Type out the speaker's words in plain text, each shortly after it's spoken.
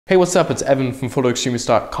Hey, what's up? It's Evan from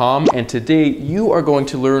PhotoExtremist.com, and today you are going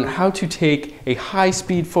to learn how to take a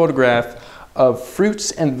high-speed photograph of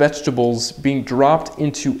fruits and vegetables being dropped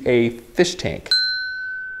into a fish tank.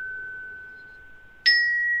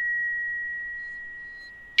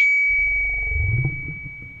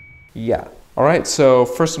 Yeah. Alright, so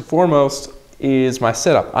first and foremost is my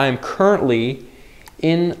setup. I am currently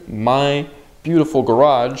in my beautiful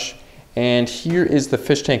garage, and here is the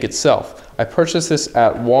fish tank itself. I purchased this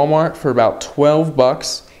at Walmart for about 12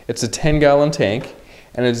 bucks. It's a 10-gallon tank,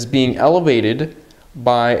 and it is being elevated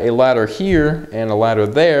by a ladder here and a ladder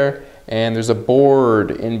there, and there's a board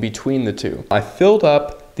in between the two. I filled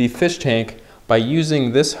up the fish tank by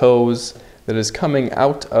using this hose that is coming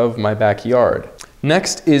out of my backyard.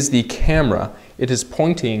 Next is the camera. It is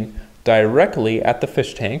pointing directly at the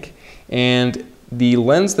fish tank, and the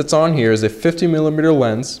lens that's on here is a 50mm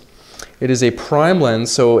lens. It is a prime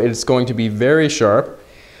lens, so it's going to be very sharp.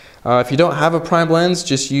 If you don't have a prime lens,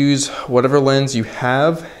 just use whatever lens you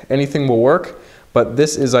have. Anything will work, but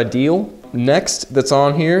this is ideal. Next that's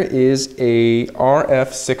on here is a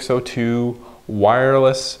RF602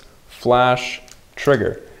 wireless flash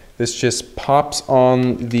trigger. This just pops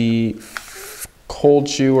on the cold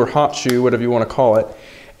shoe or hot shoe, whatever you want to call it.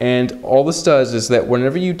 And all this does is that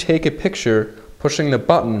whenever you take a picture, pushing the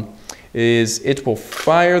button, it will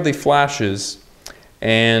fire the flashes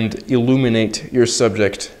and illuminate your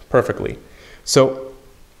subject perfectly. So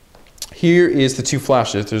here is the two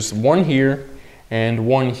flashes. There's one here and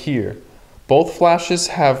one here. Both flashes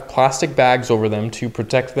have plastic bags over them to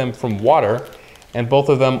protect them from water, and both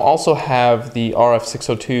of them also have the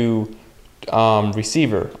RF602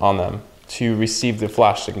 receiver on them to receive the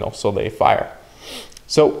flash signal so they fire.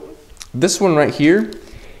 So this one right here,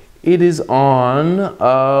 it is on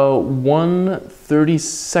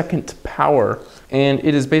 1/32nd power, and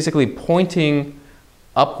it is basically pointing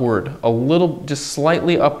upward, a little, just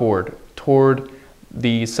slightly upward toward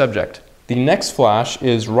the subject. The next flash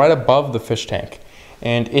is right above the fish tank,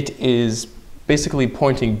 and it is basically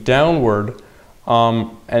pointing downward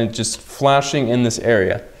and just flashing in this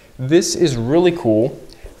area. This is really cool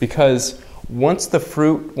because once I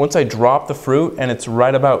drop the fruit and it's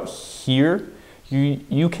right about here,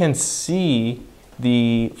 you can see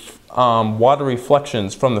the water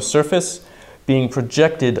reflections from the surface being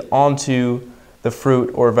projected onto the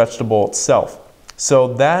fruit or vegetable itself. So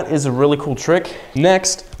that is a really cool trick.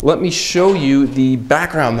 Next, let me show you the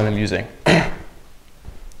background that I'm using.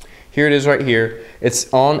 Here it is right here.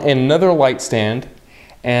 It's on another light stand,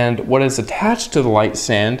 and what is attached to the light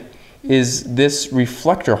stand is this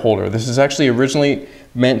reflector holder. This is actually originally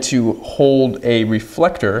meant to hold a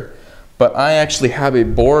reflector, but I actually have a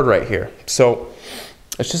board right here. So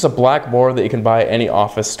it's just a black board that you can buy at any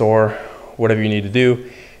office store, whatever you need to do,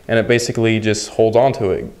 and it basically just holds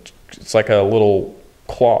onto it. It's like a little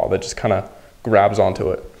claw that just kind of grabs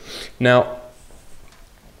onto it. Now,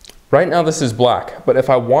 right now this is black, but if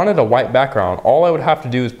I wanted a white background, all I would have to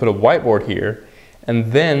do is put a whiteboard here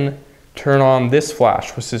and then turn on this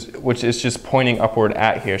flash, which is just pointing upward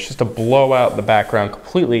at here. It's just to blow out the background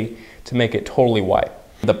completely to make it totally white.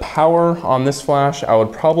 The power on this flash, I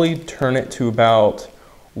would probably turn it to about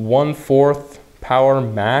 1/4 power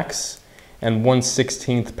max and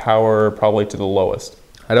 1/16 power probably to the lowest.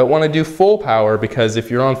 I don't want to do full power because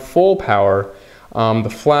if you're on full power,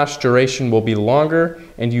 the flash duration will be longer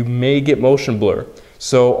and you may get motion blur.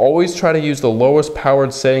 So always try to use the lowest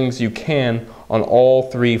powered settings you can on all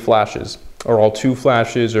three flashes, or all two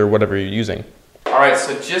flashes, or whatever you're using. Alright,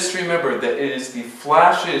 so just remember that it is the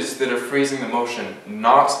flashes that are freezing the motion,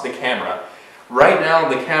 not the camera. Right now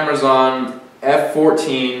the camera's on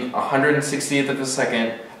f/14, 160th of a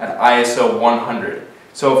second at ISO 100.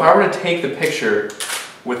 So if I were to take the picture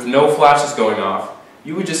with no flashes going off,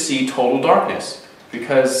 you would just see total darkness,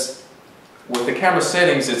 because with the camera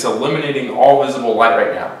settings it's eliminating all visible light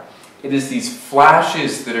right now. It is these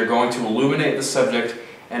flashes that are going to illuminate the subject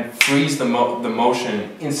and freeze the motion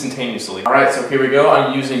instantaneously. Alright, so here we go.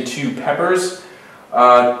 I'm using two peppers.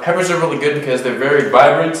 Peppers are really good because they're very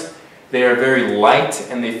vibrant, they are very light,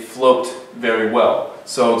 and they float very well.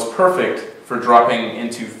 So it's perfect for dropping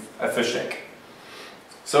into a fish tank.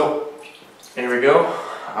 So, here we go.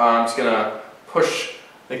 I'm just going to push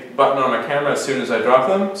the button on my camera as soon as I drop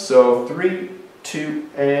them. So 3, 2,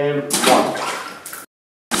 and 1.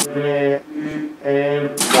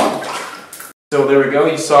 And 1. So there we go,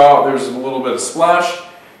 you saw there's a little bit of splash,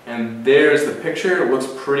 and there's the picture. It looks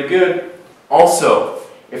pretty good. Also,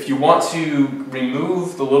 if you want to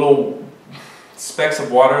remove the little specks of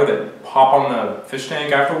water that pop on the fish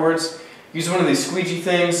tank afterwards, use one of these squeegee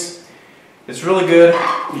things. It's really good.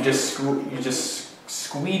 You just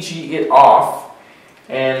squeegee it off,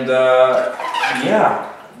 and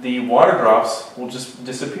yeah, the water drops will just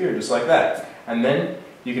disappear just like that. And then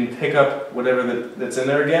you can pick up whatever that's in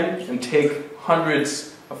there again and take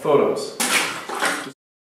hundreds of photos.